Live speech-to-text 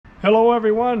Hello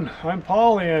everyone, I'm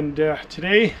Paul, and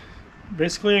today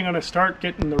basically I'm going to start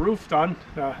getting the roof done.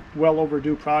 Well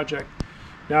overdue project.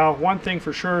 Now, one thing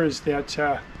for sure is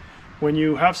that when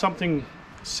you have something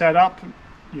set up,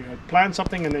 you plan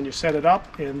something and then you set it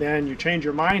up and then you change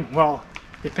your mind, well,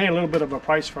 you pay a little bit of a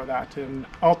price for that, and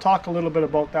I'll talk a little bit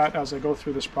about that as I go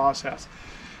through this process.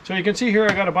 So you can see here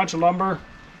I got a bunch of lumber,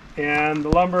 and the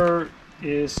lumber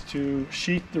is to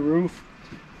sheath the roof,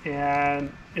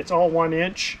 and it's all 1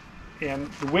 inch. And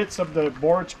the widths of the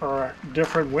boards are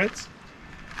different widths.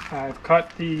 I've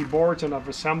cut the boards and I've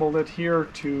assembled it here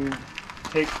to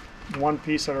take one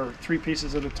piece or 3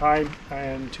 pieces at a time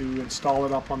and to install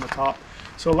it up on the top.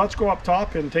 So let's go up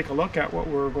top and take a look at what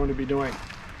we're going to be doing.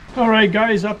 Alright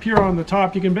guys, up here on the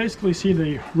top you can basically see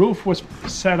the roof was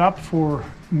set up for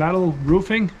metal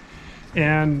roofing,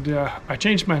 and I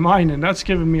changed my mind, and that's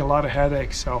given me a lot of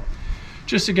headaches. So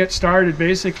just to get started,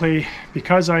 basically,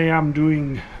 because I am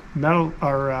doing metal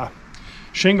or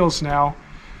shingles now,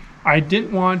 I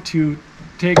didn't want to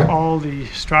take all the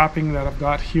strapping that I've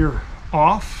got here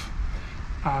off.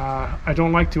 I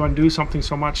don't like to undo something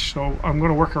so much, so I'm going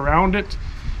to work around it,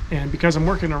 and because I'm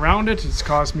working around it, it's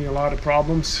caused me a lot of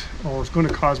problems, or it's going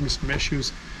to cause me some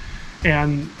issues.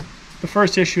 And the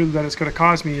first issue that it's going to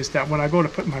cause me is that when I go to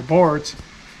put my boards,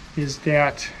 is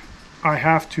that I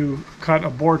have to cut a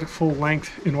board at full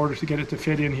length in order to get it to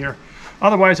fit in here.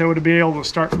 Otherwise, I would be able to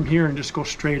start from here and just go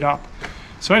straight up.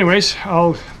 So anyways,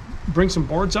 I'll bring some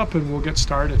boards up and we'll get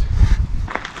started.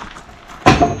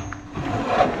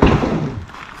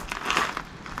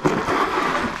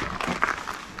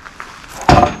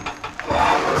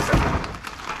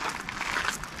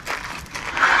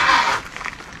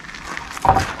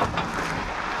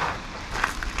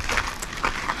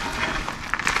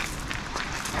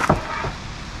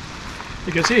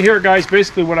 You can see here, guys,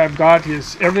 basically what I've got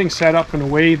is everything set up in a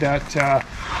way that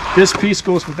this piece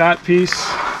goes with that piece,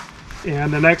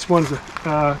 and the next one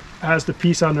has the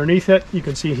piece underneath it, you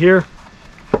can see here,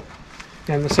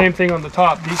 and the same thing on the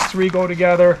top. These 3 go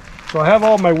together. So I have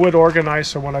all my wood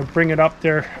organized, so when I bring it up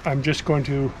there, I'm just going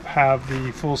to have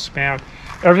the full span.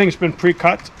 Everything's been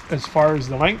pre-cut as far as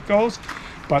the length goes,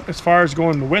 but as far as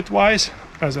going the width-wise,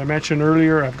 as I mentioned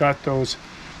earlier, I've got those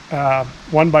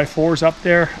 1x4s up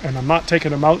there, and I'm not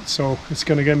taking them out, so it's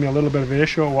going to give me a little bit of an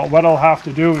issue. Well, what I'll have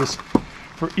to do is,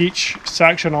 for each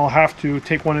section, I'll have to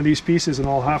take one of these pieces and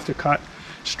I'll have to cut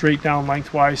straight down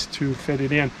lengthwise to fit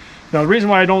it in. Now, the reason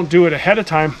why I don't do it ahead of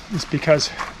time is because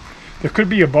there could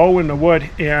be a bow in the wood,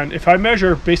 and if I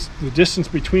measure the distance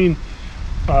between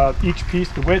each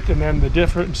piece, the width, and then the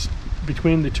difference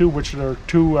between the two, which are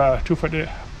two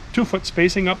foot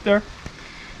spacing up there,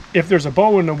 if there's a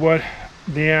bow in the wood,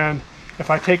 then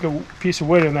if I take a piece of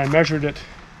wood and I measured it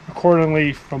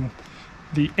accordingly from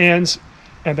the ends,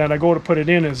 and then I go to put it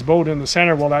in and it's bowed in the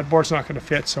center, well, that board's not going to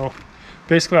fit. So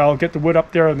basically I'll get the wood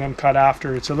up there and then cut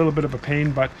after. It's a little bit of a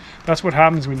pain, but that's what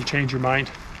happens when you change your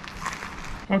mind.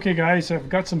 Okay guys, I've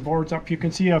got some boards up. You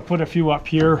can see I've put a few up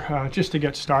here just to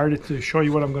get started, to show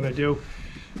you what I'm going to do.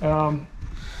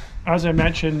 As I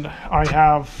mentioned, I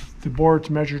have the boards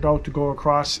measured out to go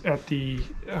across at the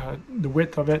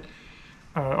width of it,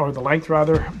 or the length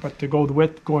rather, but to go the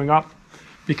width going up,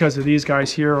 because of these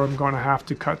guys here, I'm going to have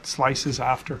to cut slices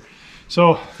after.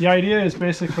 So the idea is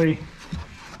basically,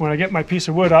 when I get my piece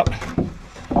of wood up,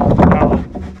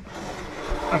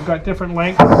 I've got different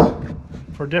lengths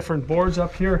for different boards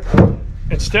up here.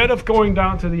 Instead of going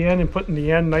down to the end and putting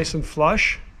the end nice and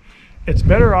flush, it's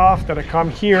better off that I come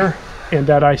here and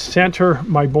that I center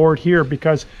my board here,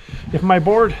 because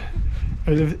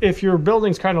if your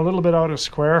building's kind of a little bit out of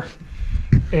square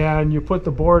and you put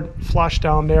the board flush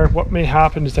down there, what may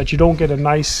happen is that you don't get a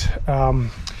nice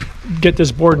get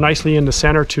this board nicely in the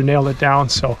center to nail it down.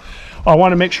 So I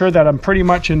want to make sure that I'm pretty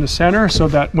much in the center, so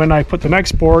that when I put the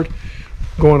next board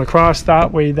going across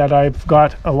that way, that I've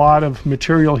got a lot of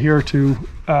material here to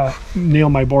nail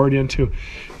my board into.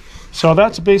 So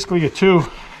that's basically a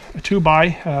 2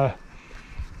 by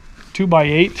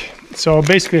 8. So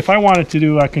basically, if I wanted to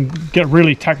do, I can get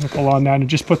really technical on that and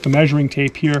just put the measuring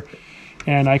tape here,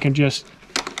 and I can just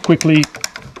quickly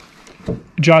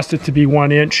adjust it to be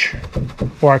 1 inch,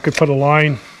 or I could put a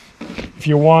line. If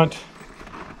you want,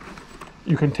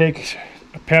 you can take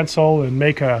a pencil and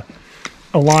make a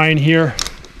line here,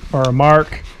 or a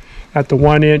mark at the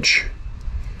 1 inch,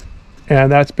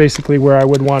 and that's basically where I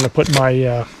would want to put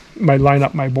my line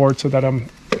up my board, so that I'm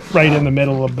right in the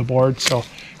middle of the board. So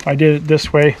if I did it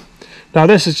this way, now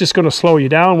this is just going to slow you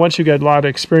down. Once you get a lot of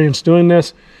experience doing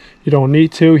this, you don't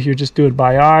need to, you just do it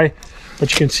by eye.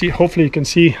 But you can see, hopefully you can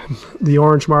see the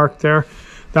orange mark there.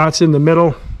 That's in the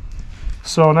middle.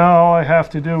 So now all I have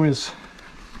to do is,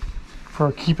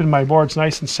 for keeping my boards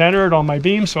nice and centered on my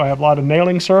beam, so I have a lot of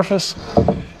nailing surface,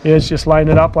 is just line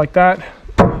it up like that.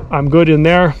 I'm good in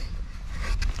there.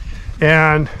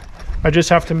 And I just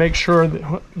have to make sure that,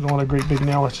 I don't want a great big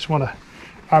nail, I just want an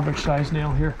average size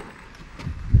nail here.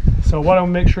 So what I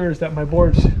want to make sure is that my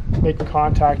boards make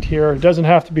contact here. It doesn't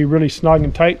have to be really snug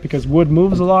and tight because wood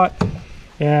moves a lot.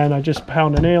 And I just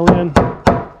pound a nail in.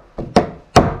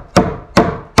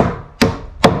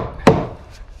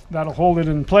 That'll hold it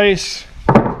in place.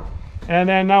 And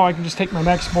then now I can just take my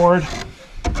next board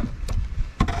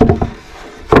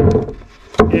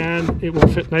and it will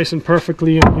fit nice and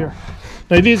perfectly in here.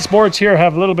 Now these boards here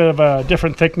have a little bit of a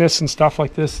different thickness and stuff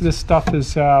like this. This stuff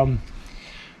is,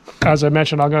 as I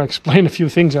mentioned, I'm going to explain a few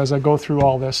things as I go through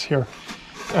all this here.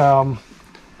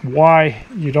 Why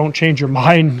you don't change your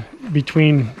mind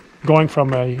between going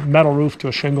from a metal roof to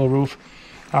a shingle roof.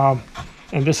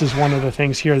 And this is one of the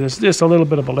things here. There's just a little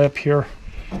bit of a lip here.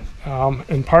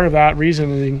 And part of that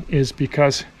reasoning is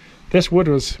because this wood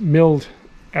was milled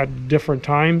at different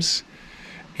times.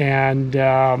 And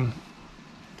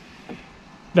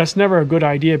that's never a good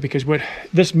idea, because what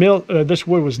this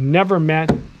wood was never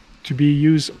meant to be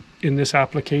used in this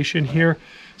application here.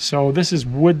 So this is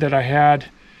wood that I had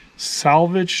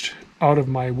salvaged out of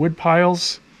my wood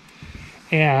piles,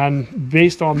 and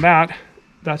based on that,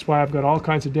 that's why I've got all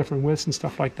kinds of different widths and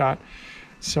stuff like that.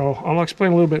 So I'll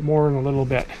explain a little bit more in a little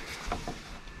bit.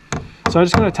 So I'm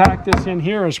just going to tack this in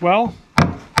here as well.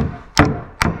 I'm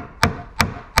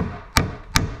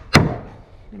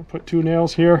going to put 2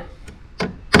 nails here. And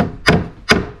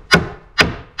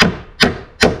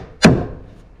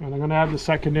I'm going to add the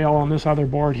second nail on this other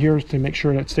board here to make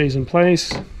sure that stays in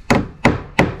place.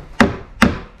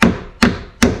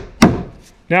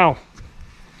 Now,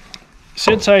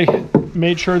 since I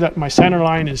made sure that my center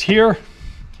line is here,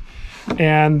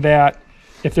 and that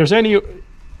if there's any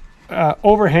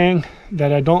overhang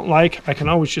that I don't like, I can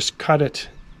always just cut it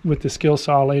with the skill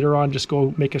saw later on, just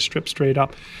go make a strip straight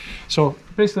up. So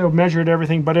basically I've measured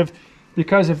everything, but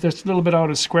because if there's a little bit out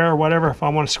of square or whatever, if I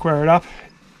want to square it up,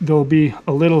 there'll be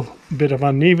a little bit of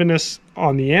unevenness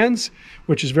on the ends,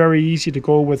 which is very easy to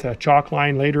go with a chalk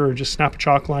line later, or just snap a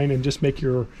chalk line and just make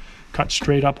your cut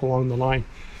straight up along the line.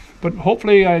 But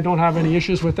hopefully I don't have any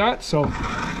issues with that. So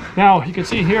now you can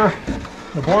see here,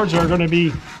 the boards are going to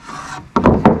be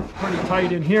pretty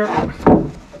tight in here.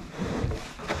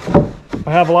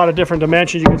 I have a lot of different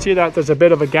dimensions. You can see that there's a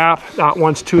bit of a gap. That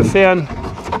one's too thin.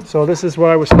 So this is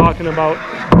what I was talking about,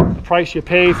 the price you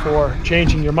pay for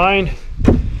changing your mind.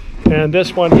 And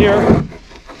this one here,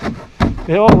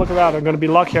 oh, look at that. I'm going to be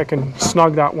lucky I can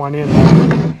snug that one in.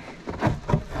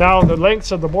 Now the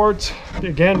lengths of the boards,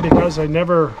 again, because I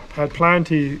never had planned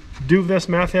to do this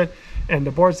method, and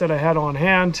the boards that I had on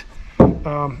hand,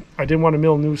 I didn't want to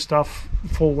mill new stuff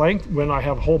full length when I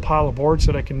have a whole pile of boards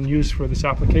that I can use for this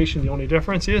application. The only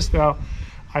difference is now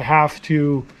I have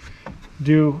to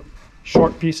do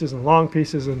short pieces and long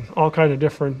pieces and all kind of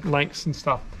different lengths and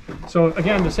stuff. So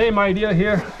again, the same idea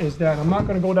here is that I'm not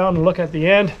going to go down and look at the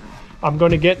end. I'm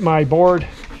going to get my board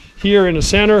here in the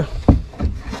center.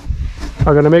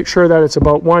 I'm going to make sure that it's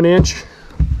about 1 inch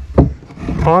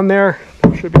on there.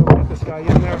 I should be able to get this guy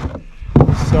in there.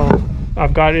 So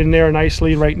I've got it in there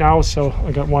nicely right now, so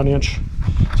I got 1 inch.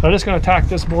 So I'm just going to tack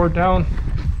this board down.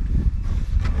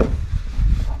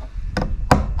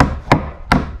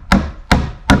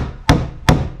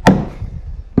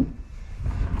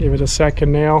 Give it a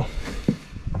second nail.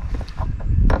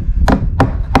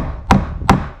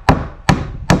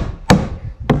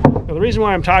 Now the reason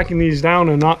why I'm tacking these down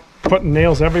and not putting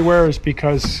nails everywhere is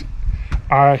because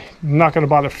I'm not going to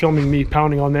bother filming me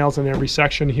pounding on nails in every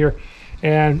section here.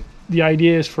 And the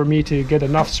idea is for me to get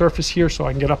enough surface here so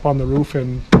I can get up on the roof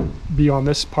and be on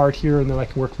this part here, and then I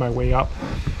can work my way up.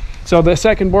 So the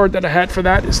second board that I had for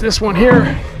that is this one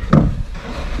here.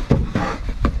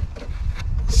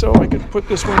 So I could put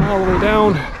this one all the way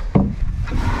down.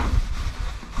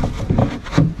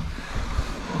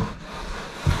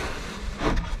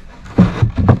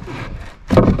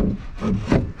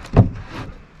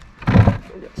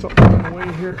 I got something in the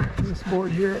way here. This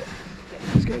board here.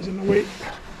 This guy's in the way.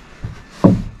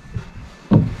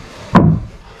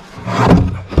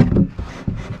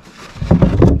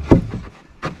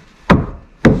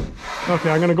 Okay,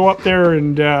 I'm going to go up there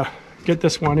and get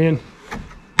this one in.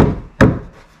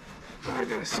 I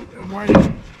gotta see that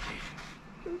wide.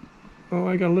 Oh,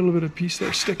 I got a little bit of piece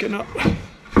there sticking up.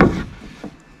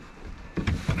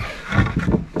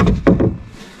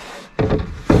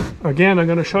 Again, I'm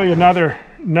going to show you another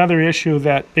issue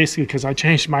that basically, because I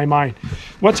changed my mind.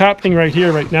 What's happening right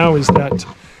here right now is that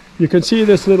you can see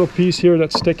this little piece here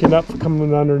that's sticking up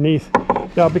coming underneath.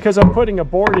 Now, because I'm putting a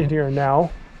board in here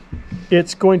now,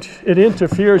 it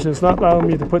interferes, and it's not allowing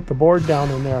me to put the board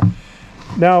down in there.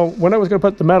 Now, when I was going to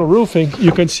put the metal roofing,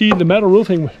 you can see the metal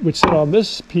roofing would sit on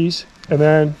this piece, and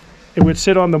then it would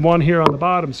sit on the one here on the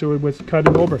bottom, so it would cut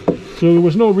it over. So there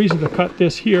was no reason to cut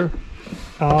this here.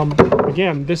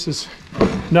 Again, this is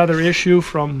another issue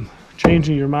from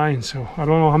changing your mind. So I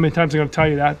don't know how many times I'm going to tell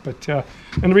you that, but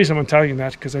and the reason I'm telling you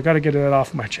that because I got to get it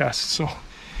off my chest. So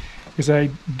because I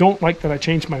don't like that I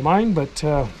changed my mind, but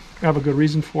I have a good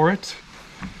reason for it.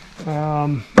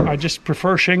 I just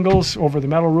prefer shingles over the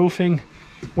metal roofing.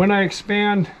 When I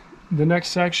expand the next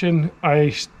section,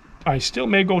 I still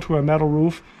may go to a metal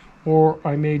roof, or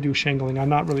I may do shingling. I'm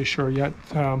not really sure yet.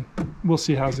 We'll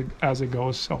see as it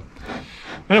goes. So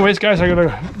anyways, guys, I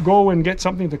gotta go and get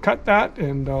something to cut that,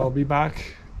 and I'll be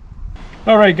back.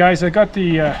 All right, guys, I got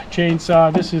the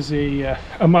chainsaw. This is a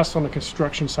must on a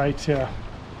construction site,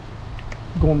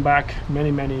 going back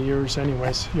many years.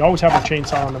 Anyways, you always have a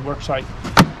chainsaw on the work site.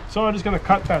 So I'm just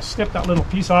gonna snip that little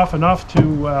piece off enough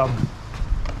to.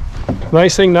 The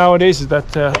nice thing nowadays is that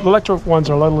the electric ones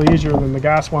are a little easier than the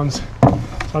gas ones.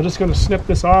 So I'm just going to snip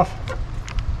this off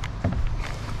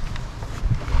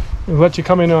and let you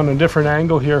come in on a different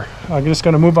angle here. I'm just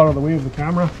going to move out of the way of the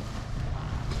camera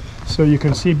so you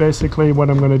can see basically what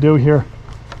I'm going to do here.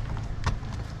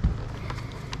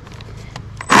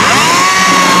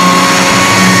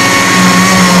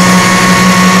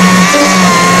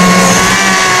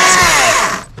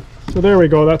 So there we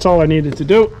go, that's all I needed to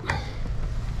do.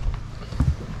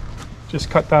 Just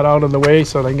cut that out of the way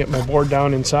so that I can get my board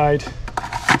down inside.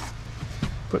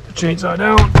 Put the chainsaw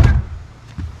down.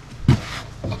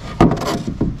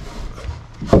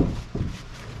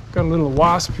 Got a little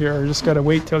wasp here, just gotta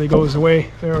wait till he goes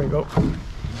away. There we go.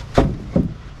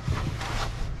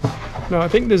 Now I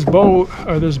think this board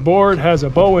has a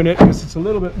bow in it because it's a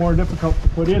little bit more difficult to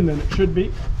put in than it should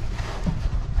be.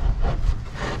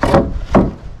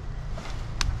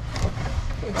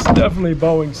 It's definitely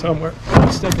bowing somewhere.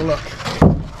 Let's take a look.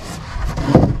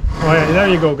 Oh yeah, there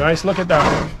you go, guys. Look at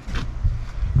that.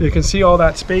 You can see all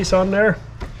that space on there.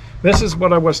 This is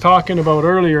what I was talking about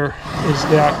earlier, is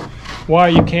that why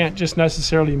you can't just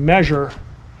necessarily measure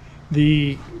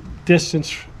the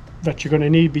distance that you're going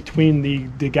to need between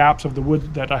the gaps of the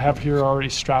wood that I have here already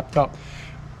strapped up.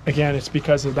 Again, it's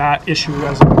because of that issue,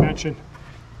 as I mentioned.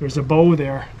 There's a bow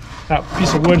there. That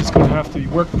piece of wood is going to have to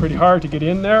work pretty hard to get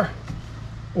in there,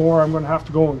 or I'm going to have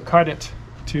to go and cut it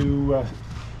to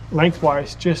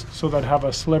lengthwise, just so that I have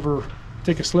a sliver,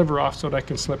 take a sliver off so that I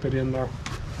can slip it in there.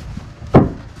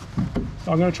 So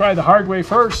I'm going to try the hard way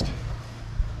first,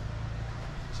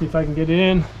 see if I can get it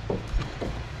in.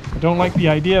 I don't like the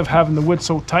idea of having the wood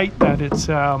so tight that it's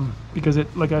because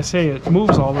it, like I say, it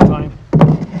moves all the time.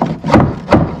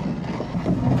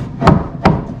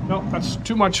 No, that's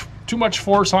too much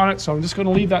force on it, so I'm just going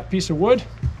to leave that piece of wood.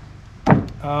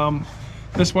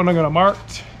 This one I'm going to mark.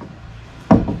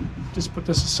 Just put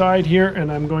this aside here, and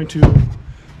I'm going to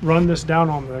run this down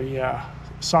on the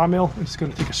sawmill. It's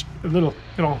going to take a little,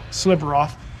 sliver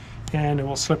off, and it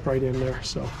will slip right in there.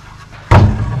 So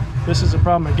this is a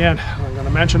problem again. I'm going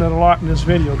to mention it a lot in this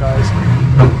video, guys.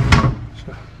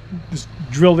 So just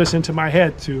drill this into my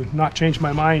head to not change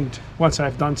my mind once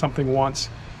I've done something once.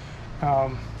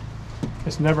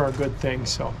 It's never a good thing.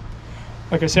 So,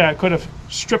 like I said, I could have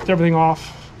stripped everything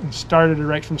off and started it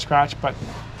right from scratch, but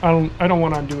I don't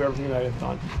want to undo everything that I've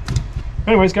done.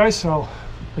 Anyways, guys, so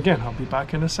again, I'll be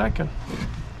back in a second.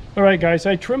 All right, guys,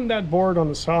 I trimmed that board on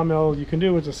the sawmill. You can do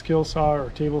it with a skill saw or a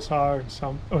table saw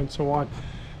and so on.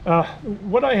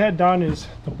 What I had done is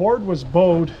the board was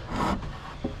bowed.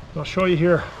 I'll show you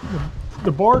here.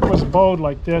 The board was bowed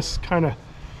like this, kind of,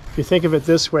 if you think of it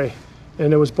this way,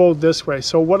 and it was bowed this way.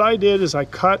 So what I did is I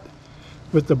cut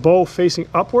with the bow facing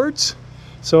upwards.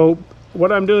 So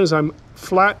what I'm doing is I'm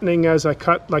flattening as I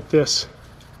cut like this.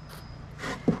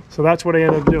 So that's what I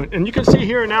ended up doing. And you can see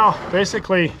here now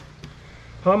basically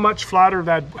how much flatter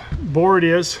that board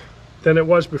is than it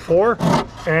was before.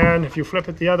 And if you flip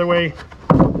it the other way,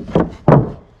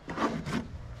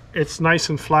 it's nice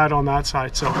and flat on that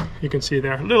side. So you can see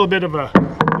there a little bit of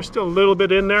there's still a little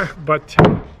bit in there, but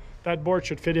that board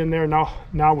should fit in there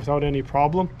now without any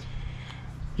problem.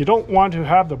 You don't want to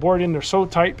have the board in there so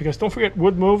tight, because don't forget,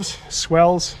 wood moves,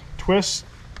 swells, twists,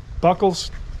 buckles,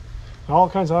 all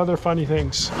kinds of other funny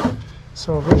things.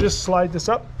 So we'll just slide this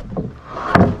up.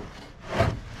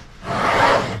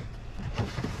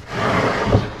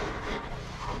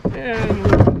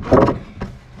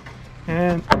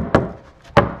 And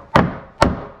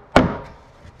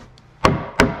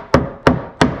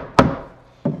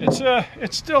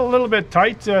It's still a little bit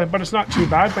tight, but it's not too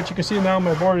bad. But you can see now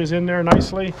my board is in there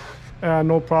nicely,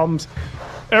 no problems.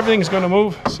 Everything's going to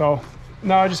move, so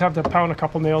now I just have to pound a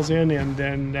couple nails in and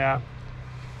then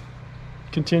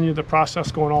continue the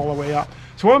process going all the way up.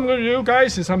 So what I'm going to do,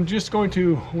 guys, is I'm just going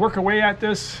to work away at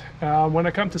this. When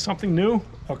I come to something new,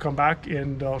 I'll come back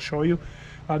and I'll show you.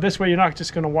 This way you're not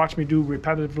just going to watch me do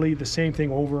repetitively the same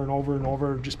thing over and over and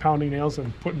over, just pounding nails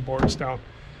and putting boards down.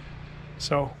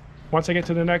 So once I get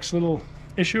to the next little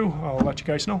issue, I'll let you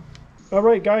guys know. All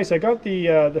right, guys, I got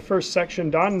the first section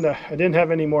done. I didn't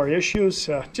have any more issues.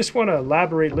 Just want to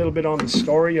elaborate a little bit on the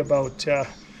story about,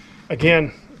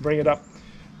 again, bring it up.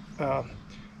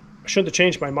 I shouldn't have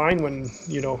changed my mind when,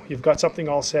 you know, you've got something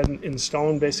all set in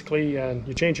stone, basically, and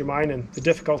you change your mind and the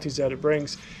difficulties that it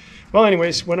brings. Well,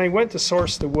 anyways, when I went to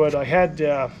source the wood, I had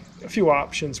a few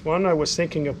options. One, I was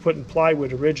thinking of putting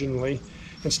plywood originally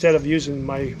instead of using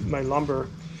my lumber.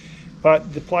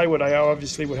 But the plywood I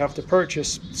obviously would have to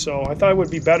purchase, so I thought it would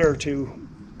be better to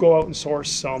go out and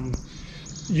source some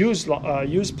used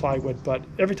plywood. But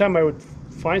every time I would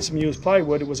find some used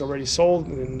plywood, it was already sold,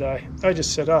 and I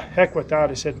just said, heck with that.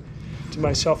 I said to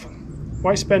myself,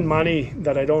 why spend money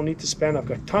that I don't need to spend? I've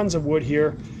got tons of wood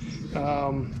here.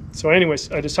 So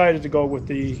anyways, I decided to go with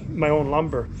my own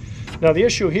lumber. Now the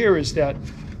issue here is that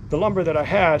the lumber that I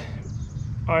had,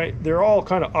 they're all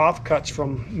kind of offcuts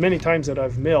from many times that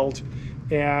I've milled,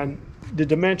 and the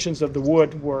dimensions of the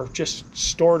wood were just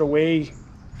stored away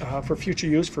for future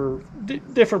use for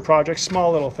different projects,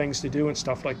 small little things to do and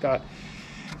stuff like that,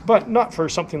 but not for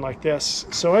something like this.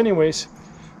 So anyways,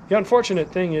 the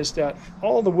unfortunate thing is that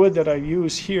all the wood that I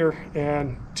use here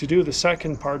and to do the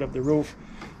second part of the roof,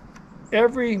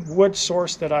 every wood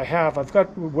source that I have, I've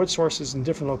got wood sources in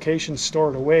different locations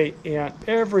stored away, and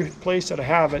every place that I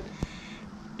have it,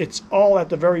 it's all at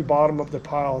the very bottom of the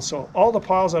pile. So all the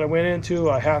piles that I went into,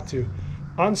 I had to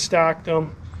unstack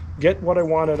them, get what I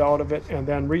wanted out of it, and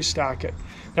then restack it.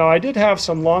 Now I did have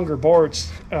some longer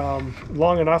boards,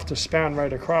 long enough to span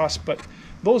right across, but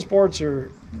those boards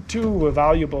are too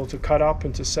valuable to cut up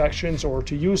into sections or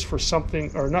to use for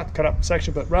something, or not cut up in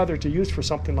sections, but rather to use for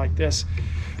something like this.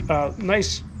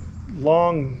 Nice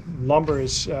long lumber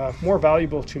is more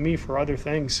valuable to me for other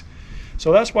things.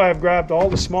 So that's why I've grabbed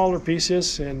all the smaller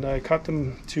pieces and I cut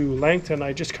them to length, and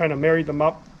I just kind of married them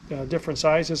up, different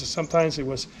sizes. Sometimes it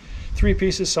was 3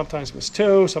 pieces, sometimes it was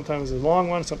 2, sometimes it was a long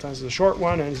one, sometimes it was a short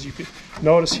one. And as you can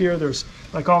notice here, there's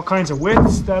like all kinds of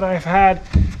widths that I've had.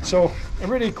 So I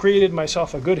really created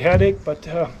myself a good headache, but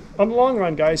on the long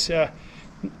run, guys,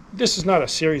 this is not a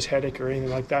serious headache or anything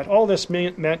like that. All this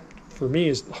meant for me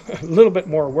is a little bit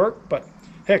more work, but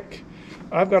heck,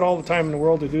 I've got all the time in the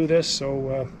world to do this.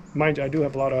 So mind you, I do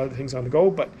have a lot of other things on the go,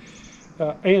 but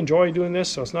I enjoy doing this,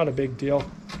 so it's not a big deal.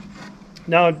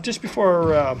 Now, just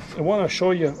before, I want to show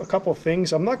you a couple of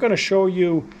things. I'm not going to show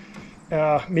you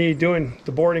me doing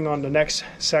the boarding on the next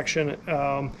section,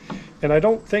 and I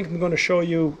don't think I'm going to show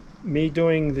you me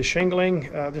doing the shingling.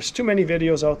 There's too many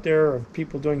videos out there of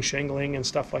people doing shingling and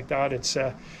stuff like that. It's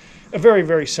a very,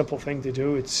 very simple thing to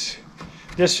do. It's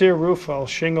this here roof, I'll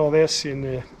shingle this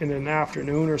in an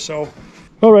afternoon or so.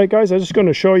 All right, guys, I'm just going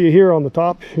to show you here on the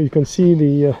top. You can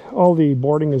see all the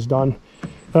boarding is done.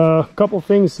 A couple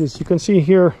things is you can see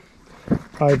here,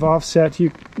 I've offset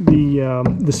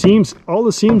the seams, all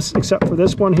the seams except for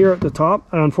this one here at the top.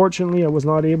 Unfortunately, I was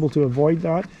not able to avoid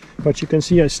that, but you can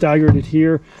see I staggered it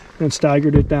here and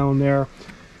staggered it down there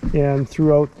and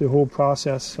throughout the whole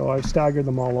process. So I staggered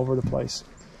them all over the place.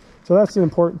 So that's an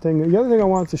important thing. The other thing I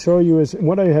wanted to show you is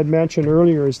what I had mentioned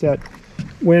earlier, is that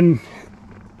when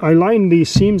I line these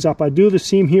seams up, I do the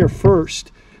seam here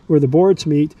first where the boards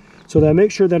meet, so that I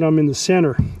make sure that I'm in the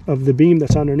center of the beam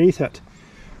that's underneath it,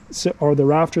 or the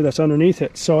rafter that's underneath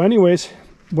it. So anyways,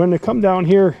 when they come down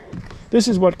here, this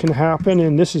is what can happen,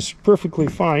 and this is perfectly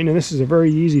fine, and this is a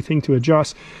very easy thing to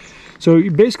adjust. So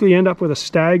you basically end up with a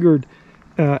staggered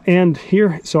end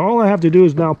here. So all I have to do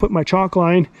is now put my chalk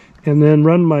line and then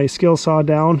run my skill saw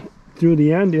down through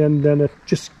the end, and then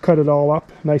just cut it all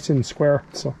up nice and square.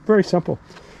 So very simple.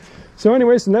 So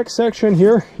anyways, the next section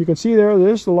here, you can see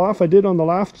there's the loft I did on the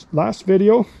last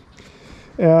video.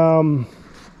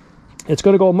 It's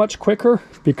going to go much quicker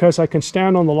because I can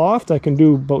stand on the loft. I can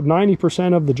do about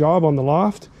 90% of the job on the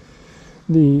loft.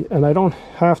 And I don't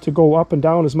have to go up and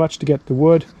down as much to get the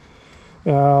wood,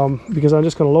 because I'm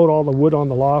just going to load all the wood on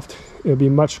the loft. It'll be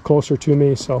much closer to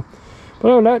me. So,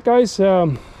 but other than that, guys,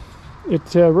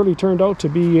 it really turned out to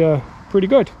be pretty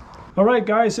good. All right,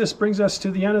 guys, this brings us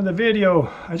to the end of the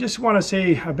video. I just want to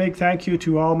say a big thank you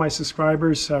to all my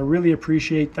subscribers. I really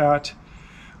appreciate that.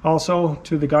 Also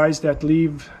to the guys that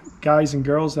leave guys and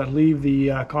girls that leave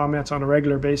the comments on a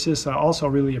regular basis. I also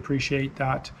really appreciate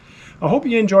that. I hope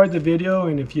you enjoyed the video,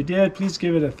 and if you did, please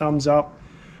give it a thumbs up.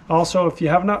 Also, if you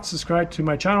have not subscribed to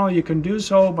my channel, you can do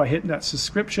so by hitting that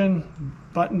subscription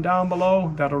button down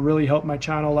below. That'll really help my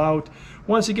channel out.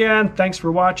 Once again, thanks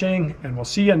for watching, and we'll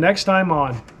see you next time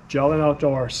on Gelling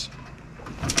Outdoors.